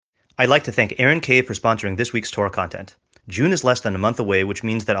I'd like to thank Aaron Cave for sponsoring this week's Torah content. June is less than a month away, which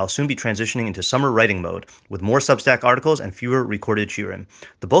means that I'll soon be transitioning into summer writing mode with more Substack articles and fewer recorded shiurim.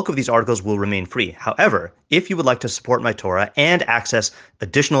 The bulk of these articles will remain free. However, if you would like to support my Torah and access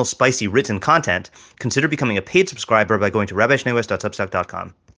additional spicy written content, consider becoming a paid subscriber by going to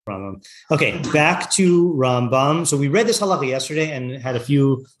rabbishnewest.substack.com. Okay, back to Rambam. So we read this halacha yesterday and had a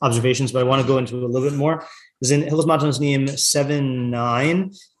few observations, but I want to go into a little bit more. This is in Hilchos Matanos Niyim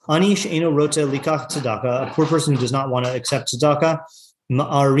 7:9. Ani she'eno rote likach tzedakah, a poor person who does not want to accept tzedakah,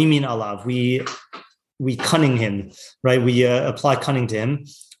 ma'arimin alav. We cunning him, right? We apply cunning to him.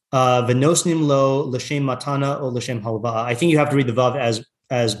 V'nosnim lo l'shem matana or l'shem halva. I think you have to read the vav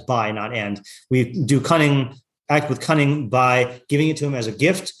as by, not and. We do cunning, act with cunning by giving it to him as a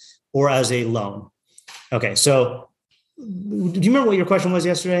gift or as a loan. Okay, so do you remember what your question was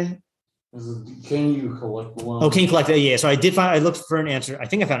yesterday? Can you collect the loan? Oh, can you collect it? Yeah. So I looked for an answer. I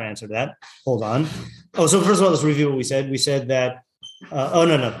think I found an answer to that. Hold on. Oh, so first of all, let's review what we said. We said that. No. All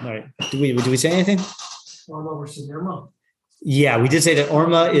right. Did we say anything? Orma versus Irma. Yeah, we did say that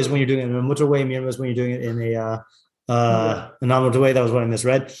Orma is when you're doing it in a mutter way. Mirma is when you're doing it in a non-mutter way. That was what I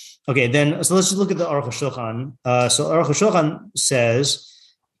misread. Okay, then so let's just look at the Aruch HaShulchan. So Aruch HaShulchan says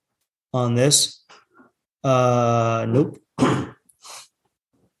on this. Nope.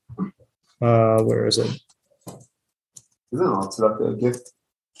 Where is it? Isn't all tzedakah a gift?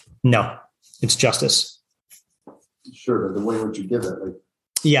 No, it's justice. Sure, but the way in which you give it, like.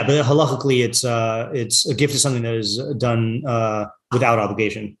 Yeah, but halachically, it's a gift is something that is done without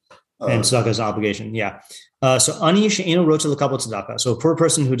obligation, and tzedakah is an obligation. Yeah. So ani she'eno rotze l'kabel tzedakah. So a poor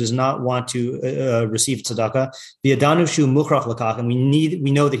person who does not want to receive tzedakah, v'yadanu shu muchrach l'kach, and we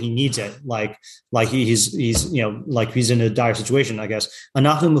know that he needs it, like he's like he's in a dire situation, I guess.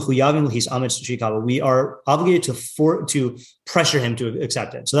 Anachnu mechuyavim l'his amitz shikabel. We are obligated to pressure him to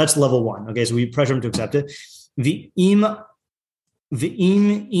accept it. So that's level one. Okay, so we pressure him to accept it. V'im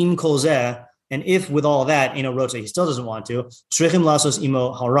kol zeh. And if with all that, he still doesn't want to, shrichim lasos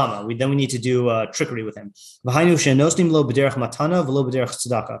imo harama. Then we need to do trickery with him. V'hainu she'nosnim lo b'derech matana v'lo b'derech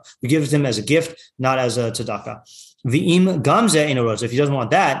tzedakah. We give it to him as a gift, not as a tzedakah. V'im gamze ino rotze. If he doesn't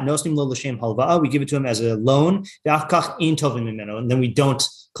want that, nosnim lo l'shem halva'a. We give it to him as a loan. V'achkach ein tovim mimeno. And then we don't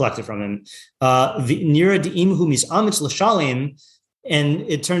collect it from him. Nira d'im hu misamitz l'shalim. And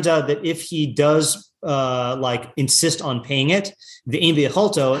it turns out that if he does insist on paying it, but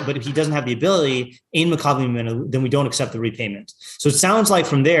if he doesn't have the ability, then we don't accept the repayment. So it sounds like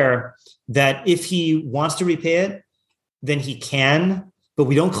from there that if he wants to repay it, then he can, but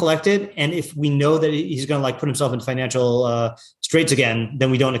we don't collect it. And if we know that he's going to put himself in financial straits again, then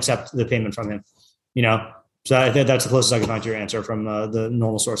we don't accept the payment from him. So that's the closest I can find to your answer from the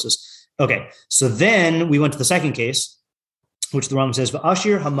normal sources. Okay, so then we went to the second case, which the Rambam says,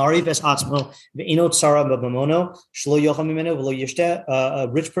 "V'ashir hamari ves atzmo ve'ino tzara b'mamono shlo yochel mimeno v'lo yishteh." A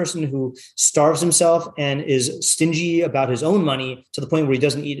rich person who starves himself and is stingy about his own money to the point where he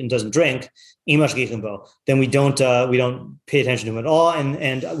doesn't eat and doesn't drink, then we don't pay attention to him at all.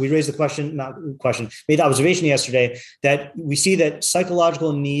 And we raised made the observation yesterday that we see that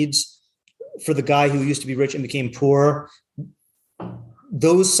psychological needs for the guy who used to be rich and became poor,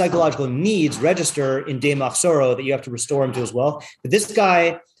 those psychological needs register in Dei Machsoro, that you have to restore him to his wealth. But this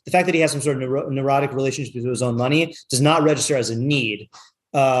guy, the fact that he has some sort of neurotic relationship with his own money does not register as a need.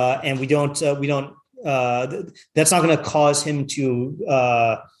 And we don't, that's not going to cause him to,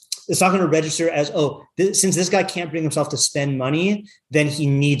 it's not going to register as, since this guy can't bring himself to spend money, then he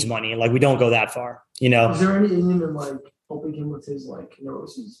needs money. We don't go that far, Is there any in helping him with his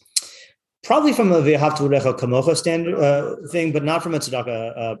neuroses? Probably from a Ve'ahavta l'recha kamocha standard thing, but not from a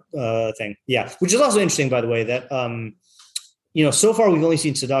tzedakah thing. Yeah, which is also interesting, by the way, that so far we've only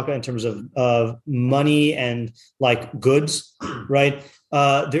seen tzedakah in terms of money and goods, right?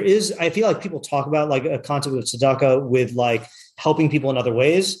 There is, I feel like people talk about a concept of tzedakah with helping people in other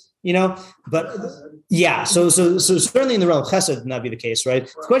ways, But yeah, so certainly in the realm of chesed would not be the case, right?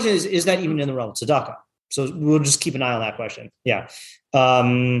 The question is that even in the realm of tzedakah? So we'll just keep an eye on that question. Yeah.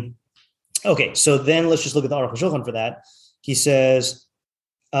 Okay, so then let's just look at the Aruch HaShulchan for that. He says,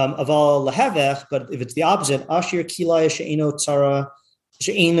 "Aval lahevech," but if it's the opposite, Ashir kilai she'eno tzar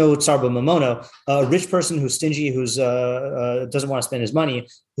b'mamono, a rich person who's stingy, who's doesn't want to spend his money,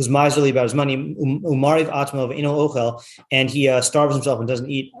 who's miserly about his money, umariv atmo v'eno ochel, and he starves himself and doesn't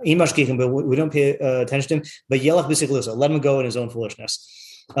eat. But we don't pay attention to him. But yelach b'siklusa, let him go in his own foolishness.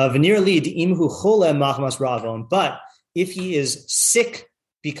 V'nir li d'imhu chole machmas ravon, but if he is sick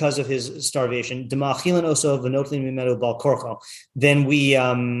because of his starvation, then we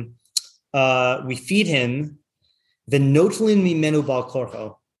feed him the notlin mimenu bal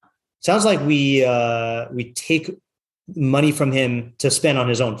korcho. sounds like we take money from him to spend on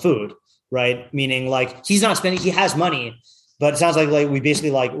his own food, right? Meaning like he's not spending, he has money, but it sounds like we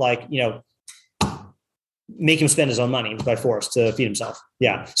basically make him spend his own money by force to feed himself.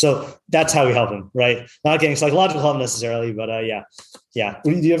 Yeah. So that's how we help him, right? Not getting psychological help necessarily, but yeah.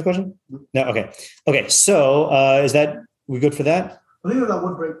 Do you have a question? No. Okay. So is that, we good for that? I think that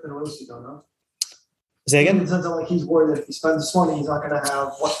would break the roasty though, no? Say again? In the sense that like he's worried that if he spends this money, he's not going to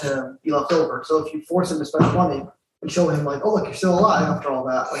have what to be left over. So if you force him to spend money and show him like, oh look, you're still alive after all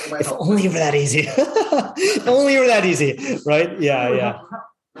that, like it might If help. only it were that easy. Only it were that easy, right? Yeah.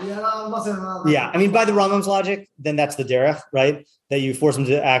 I mean, by the Rambam's logic, then that's the derech, right? That you force him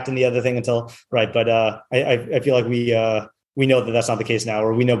to act in the other thing until, right? But I feel like we know that that's not the case now,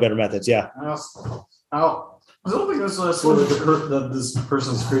 or we know better methods. Yeah. I don't think that's sort of that this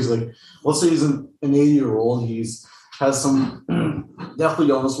person's crazy. Like, let's say he's an 80-year-old, has some deathly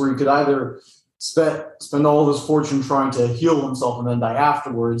illness where he could either spend all his fortune trying to heal himself and then die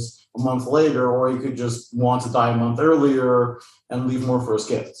afterwards a month later, or he could just want to die a month earlier and leave more for his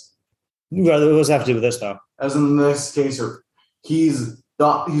kids. What does that have to do with this, though? As in the next case, he's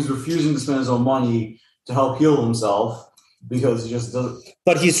refusing to spend his own money to help heal himself because he just doesn't.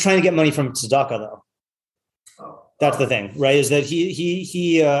 But he's trying to get money from tzedakah, though. That's the thing, right? Is that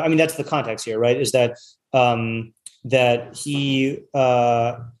he I mean, that's the context here, right? Is that that he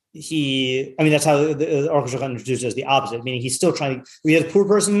I mean, that's how the Aruch HaShulchan introduces it as the opposite, meaning he's still trying to, we have a poor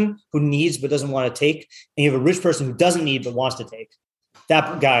person who needs but doesn't want to take, and you have a rich person who doesn't need but wants to take.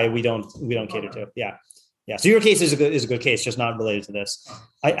 That guy we don't cater to. Yeah. So your case is a good case, just not related to this.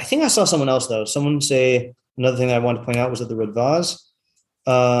 I think I saw someone else though. Someone say another thing I wanted to point out was that the Radvaz.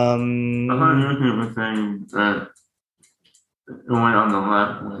 I thought you were saying that it went on the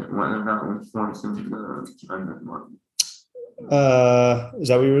left when that was forcing the spending money. Is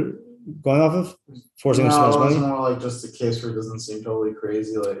that what you were going off of? Forcing him to spend his money? It's more like just a case where it doesn't seem totally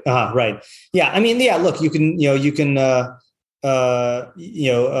crazy. Like, right. Yeah. I mean, yeah. Look, I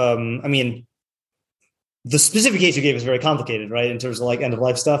mean, the specific case you gave is very complicated, right? In terms of like end of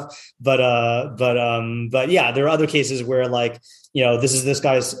life stuff. But yeah, there are other cases where like, this is this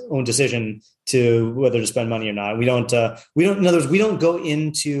guy's own decision to whether to spend money or not. We don't, in other words, we don't go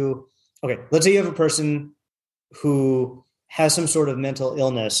into, okay, let's say you have a person who has some sort of mental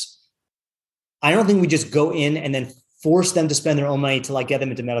illness. I don't think we just go in and then force them to spend their own money to like get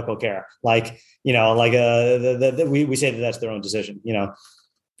them into medical care. Like, we say that that's their own decision,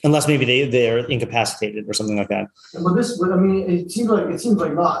 unless maybe they're incapacitated or something like that. But it seems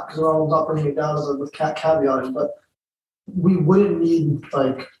like not, because we're all not bringing it down with caveating, but we wouldn't need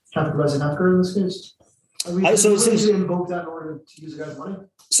like Catholic resident Hefker in this case. So since you invoke that in order to use the guy's money.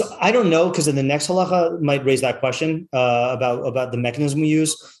 So I don't know, because in the next halacha might raise that question about the mechanism we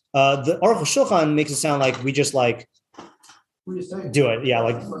use. The Aruch HaShulchan makes it sound like we just do it. Yeah,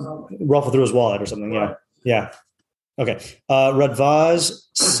 like ruffle through his wallet or something. Yeah. Right. Yeah. Okay. Radvaz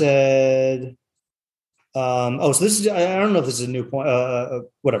said, so this is, I don't know if this is a new point,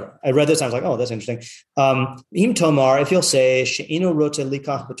 whatever. I read this, I was like, oh, that's interesting. Im Tomar, if you'll say, She'ino rote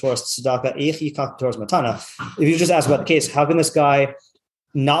likach b'toras tzedakah, eich yikach b'toras matana. If you just ask about the case, how can this guy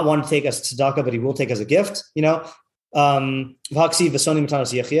not want to take as tzedakah, but he will take as a gift? Isn't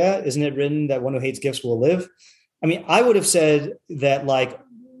it written that one who hates gifts will live? I mean, I would have said that, like,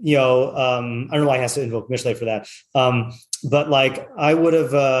 I don't know why he has to invoke Mishlei for that. But like, I would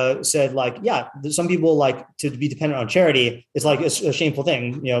have said, like, yeah, some people like to be dependent on charity. It's like it's a shameful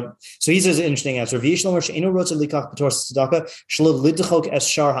thing, So he says an interesting answer. He doesn't want to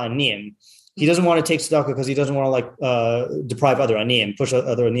take tzedakah because he doesn't want to like deprive other aniyim, push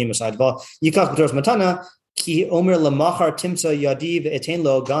other aniyim aside. Yikach b'toras matana ki omer lemachar timtza yadiv etein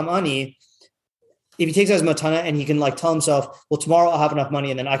lo gam ani. If he takes it as matana and he can like tell himself, well, tomorrow I'll have enough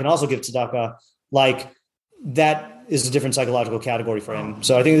money and then I can also give tzedakah, like that is a different psychological category for him.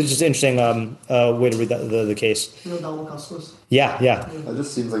 So I think it's just an interesting way to read the case. Yeah. That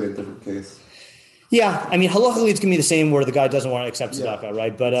just seems like a different case. Yeah, I mean, halachically it's gonna be the same where the guy doesn't want to accept tzedakah,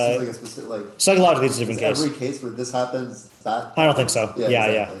 right? But like a specific, psychologically it's a different case. Every case where this happens, that I don't think so.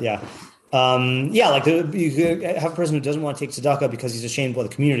 Yeah. Like you could have a person who doesn't want to take tzedakah because he's ashamed of what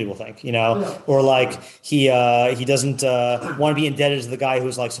the community will think, or like he doesn't want to be indebted to the guy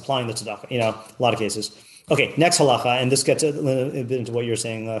who's like supplying the tzedakah, a lot of cases. Okay, next halacha, and this gets a bit into what you're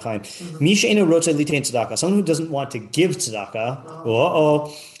saying, Chaim. Misha eno rotze litain tzedakah, someone who doesn't want to give tzedakah, o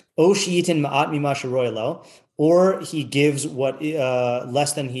sheyitin ma'at mima sheroylo, or he gives what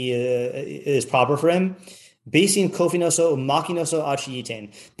less than he is proper for him. Beis Din kofinoso makinoso achiyitain.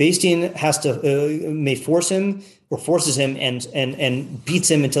 Beis Din has to may force him or forces him and beats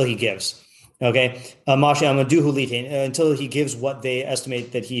him until he gives. Okay, until he gives what they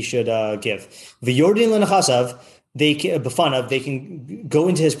estimate that he should give. V'yordin lenachasav, they can go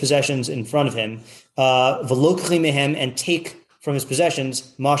into his possessions in front of him. V'lokli mehem, and take from his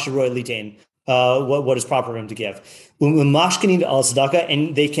possessions masharoy litain, what is proper for him to give. Mashkanin al tzedakah,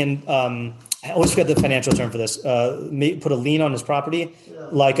 and they can. I always forget the financial term for this. Put a lien on his property,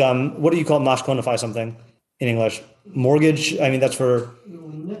 like what do you call mashkonify something in English? Mortgage. I mean, that's for.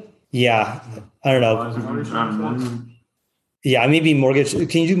 Yeah, I don't know. Yeah, maybe mortgage.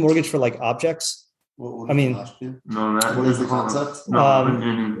 Can you do mortgage for like objects? What is the concept?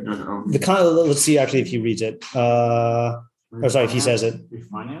 Let's see actually if he reads it. If he says it.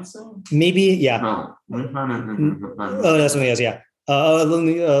 Refinancing? Maybe, yeah. No, Oh, that's something else, yeah.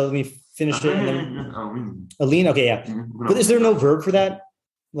 Let me finish it. A lien? Okay, yeah. But is there no verb for that?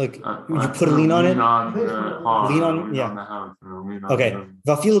 Like you put a lien on it? Lien on, yeah. Okay.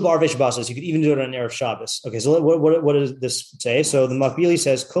 Vafilu barvesh basas. You could even do it on Erev Shabbos. Okay, so what does this say? So the Makbili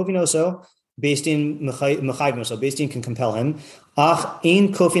says, Kovinoso, Beis Din mechayvimoso. Beis Din can compel him. Ach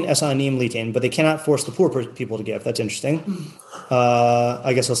ein kofin esanim litain, but they cannot force the poor people to give. That's interesting.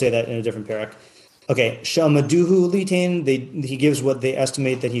 I guess I'll say that in a different parak. Okay, shamaduhu litain. He gives what they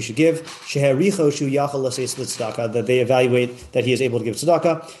estimate that he should give. Shehericho shu yachal laseis l'tzedakah, that they evaluate that he is able to give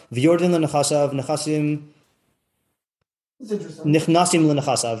tzedakah. V'yordin lenechasav nechasim. Nichnasim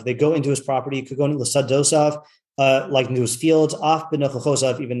lenechasav. They go into his property. Could go into l'sadosav, like into his fields. Af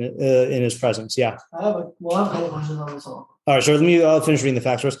b'nechachosav, even in his presence. Yeah. I have a couple questions on this all. All right, so let me finish reading the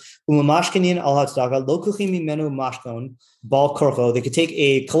facts first. Umamashkanin al hatzedakah lo kuchim mimenu mashkon bal korcho. They could take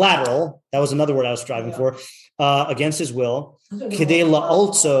a collateral. That was another word I was striving for. Against his will. Kedei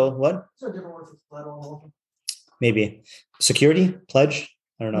la'also. What? Is there a different word for collateral? Maybe security, pledge.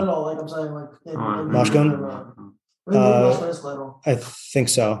 I don't know. No, like I'm saying, like Mashkon? I think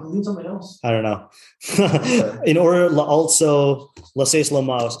so. Leave something else. I don't know. In order la'also laseis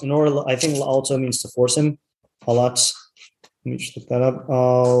lamaos. In order, I think la'also means to force him. Halatz. Let me just look that up.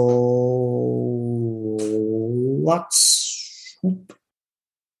 Lots.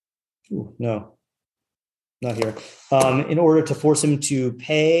 No, not here. In order to force him to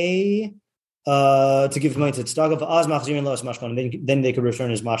pay, to give money to tzedakah, then they could return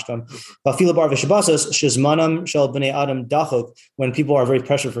his mashkon. When people are very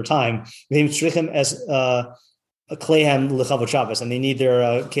pressured for time, as a Kleihem lechavot Shabbos, and they need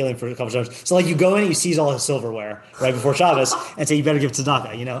their kelim for Chavot Shabbos. So, like, you go in, you seize all his silverware right before Shabbos, and say you better give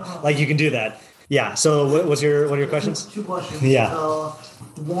tzedakah. You know, like you can do that. Yeah. So, what are your questions? Two questions. Yeah.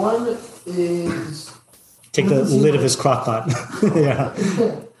 One is take the lid of his crock pot. Yeah.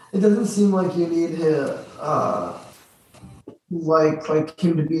 It doesn't seem like you need him, like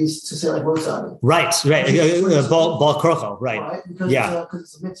him to be to say like Rosati. Right. Bal krocho. Right. Because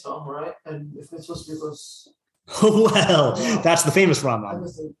it's a mitzvah, right? And if it's supposed to be close. Well, that's the famous Rambam.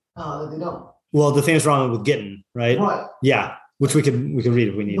 They don't. Well, the famous Rambam with Gittin, right? Right. Yeah, which we can read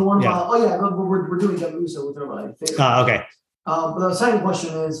if we need. The one, yeah. But we're doing Jamusa with everybody. Okay. But the second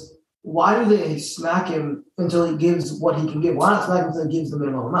question is, why do they smack him until he gives what he can give? Why not smack him until he gives the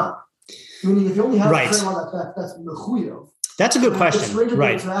minimum amount? Meaning, if you only have a certain amount, that's mechuyev. That's a good question.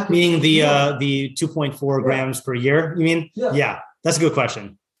 Right. Meaning the 2.4 grams per year. You mean? Yeah. That's a good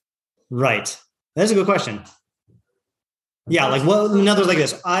question. Right. That's a good question. Yeah, like, well, in other words, like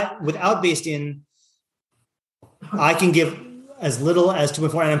this. Without Beis Din, I can give as little as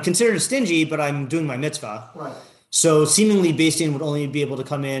 2.4, and I'm considered stingy, but I'm doing my mitzvah. Right. So seemingly Beis Din would only be able to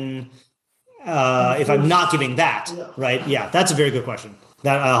come in if I'm not giving that, right? Yeah, that's a very good question.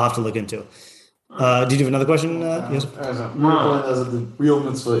 That I'll have to look into. Did you have another question? Yes. The real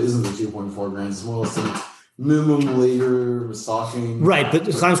mitzvah isn't the 2.4 grams. It's more or less the minimum labor stocking. Right, but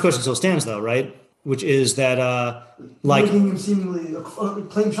Chaim's question still stands, though, right? Which is that, making him seemingly a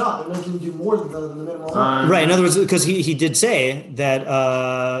plain shot, and making him do more than the minimum. Right. In other words, because he did say that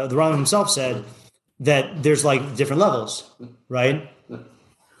the Rambam himself said that there's like different levels, right?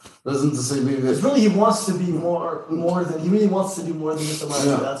 Doesn't the same mean that really he wants to be more than he really wants to do more than just a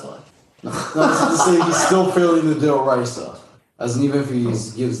minor. That's why. No, to say he's still failing the D'Oraisa. As in, even if he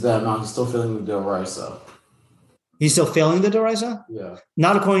gives that amount, he's still failing the D'Oraisa. He's still failing the D'Oraisa? Yeah.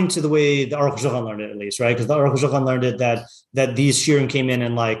 Not according to the way the Aruch HaShulchan learned it, at least, right? Because the Aruch HaShulchan learned it that these shiurim came in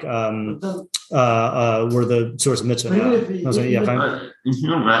and like were the source of mitzvah. If you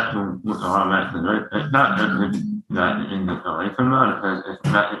go back to what the Rambam said, it's not that in the Torah, it's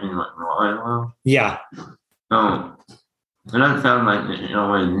not in like the oil. Yeah. So it doesn't sound like in a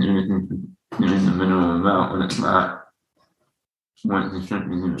way giving the minimum amount when it's not when it shouldn't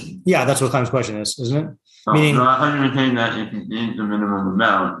be given. Yeah, that's what Chaim's question is, isn't it? Oh, Meaning- no, I thought you were saying that if you gave the minimum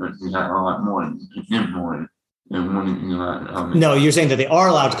amount, but you had a lot more, you give more, then wouldn't you not? No, you're saying that they are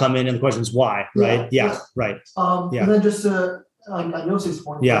allowed to come in, and the question is why, right? Yeah, right. Yeah. And then just to on Yossi's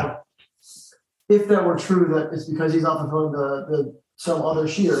point, Yeah. if that were true that it's because he's not fulfilling the some other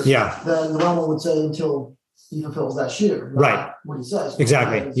shear, Yeah, then the Rama would say until he fulfills that shear, not Right. what he says.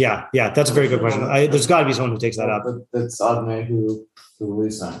 exactly. Yeah, that's a very good question. There's got to be someone who takes that up. But that's Adnei who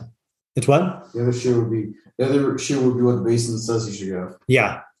released that. It's what? The other shear would be what the basin says he should go.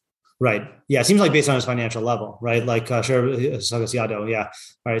 Yeah, right. Yeah, it seems like based on his financial level, right? Like Sagasiado. Yeah.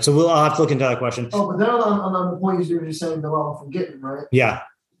 All right. So I'll have to look into that question. Oh, but then on the point you were just saying the Rama from Gittin, right? Yeah.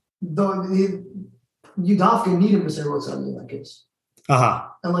 Though you Dafka need him to say what's in that case. And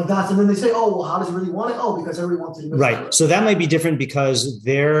and then they say, oh, well, how does he really want it? Oh, because everyone wants it. Right. So that might be different because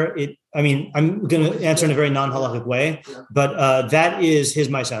I'm going to answer in a very non-halachic way, but that is his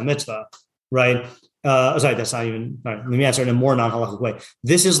Ma'aseh mitzvah, right? Sorry, that's not even, all right, let me answer in a more non-halachic way.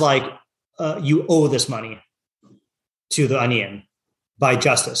 This is like, you owe this money to the aniyan by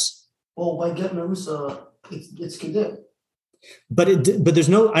justice. Well, by getting Marusa, it's condemned. But there's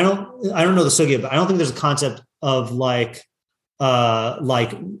no, I don't know the sugya, but I don't think there's a concept of like I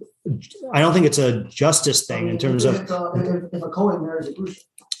don't think it's a justice thing in terms of if a Kohen marries a Grusha.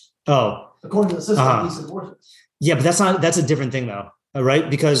 Oh, according to the system, he's divorced. Yeah, but that's a different thing though, right?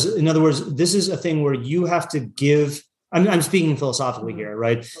 Because in other words, this is a thing where you have to give. I'm speaking philosophically here,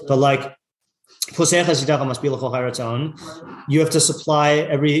 right? But like, you have to supply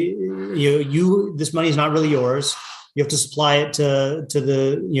this money is not really yours. You have to supply it to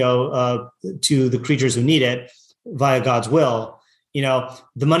the creatures who need it via God's will.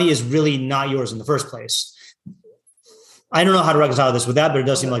 The money is really not yours in the first place. I don't know how to reconcile this with that, but it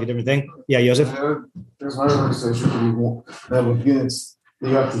does seem like a different thing. Yeah, Yosef? There's my organization that would you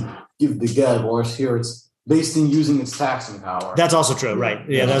have to give the get, whereas here it's based in using its taxing power. That's also true, right?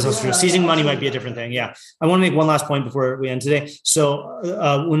 Yeah, that's also true. Seizing money might be a different thing. Yeah. I want to make one last point before we end today. So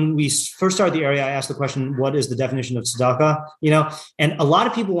when we first started the area, I asked the question, what is the definition of tzedakah? And a lot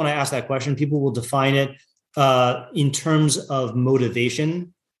of people, when I ask that question, people will define it in terms of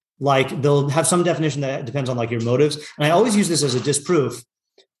motivation. Like they'll have some definition that depends on like your motives. And I always use this as a disproof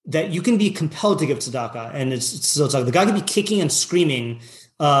that you can be compelled to give tzedakah. And it's like the guy could be kicking and screaming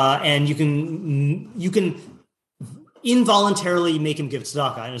and you can involuntarily make him give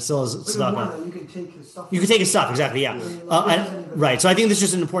tzedakah, and it still is tzedakah. You can take his stuff. You can take his stuff, exactly, yeah. Right. So I think this is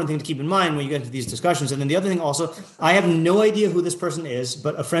just an important thing to keep in mind when you get into these discussions. And then the other thing also, I have no idea who this person is,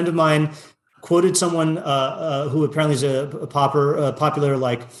 but a friend of mine quoted someone who apparently is a popular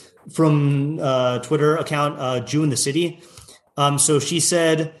like from Twitter account, Jew in the City. So she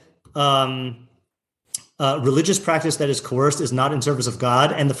said, religious practice that is coerced is not in service of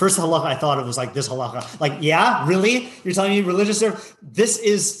God. And the first halacha I thought of was like this halacha. Like, yeah, really? You're telling me religious service? This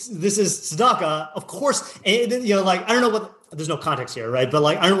is tzedakah, of course. And, like, I don't know what, there's no context here, right? But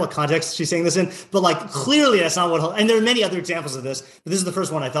like, I don't know what context she's saying this in, but like, clearly that's not what, and there are many other examples of this, but this is the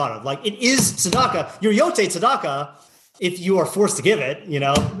first one I thought of. Like, it is tzedakah. You're yotei tzedakah if you are forced to give it,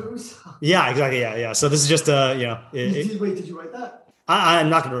 Yeah, exactly. Yeah. So this is just, wait, did you write that? I'm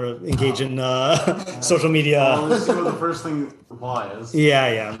not going to engage in social media. Well, let's see what the first thing reply is.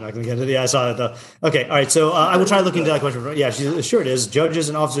 Yeah, I'm not going to get it. Yeah, I saw it though. Okay, all right. So I will try to look into that question. Yeah, sure it is. Judges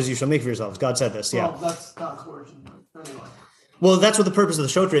and officers you shall make for yourselves. God said this. Yeah. Well, that's not coercion. Anyway. Well, that's what the purpose of the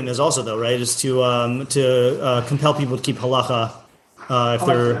shotrim is also, though, right? Is to compel people to keep halacha if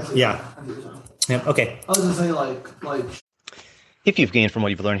they're yeah. Okay. I was going to say like. If you've gained from what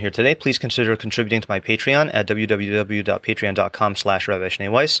you've learned here today, please consider contributing to my Patreon at www.patreon.com/Rabbi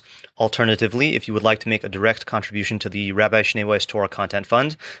Shnei Weiss. Alternatively, if you would like to make a direct contribution to the Rabbi Shnei Weiss Torah Content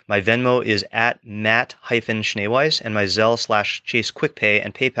Fund, my Venmo is at Matt-Shnei Weiss, and my Zelle/Chase QuickPay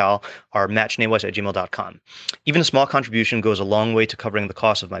and PayPal are mattschneiweiss@gmail.com. Even a small contribution goes a long way to covering the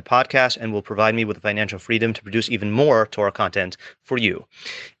cost of my podcast and will provide me with the financial freedom to produce even more Torah content for you.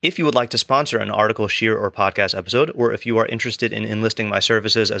 If you would like to sponsor an article, shir, or podcast episode, or if you are interested in enlisting my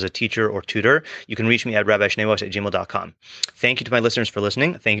services as a teacher or tutor, you can reach me at rabbishneiweiss@gmail.com. Thank you to my listeners for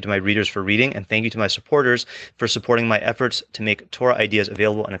listening. Thank you to my readers for reading. And thank you to my supporters for supporting my efforts to make Torah ideas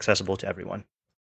available and accessible to everyone.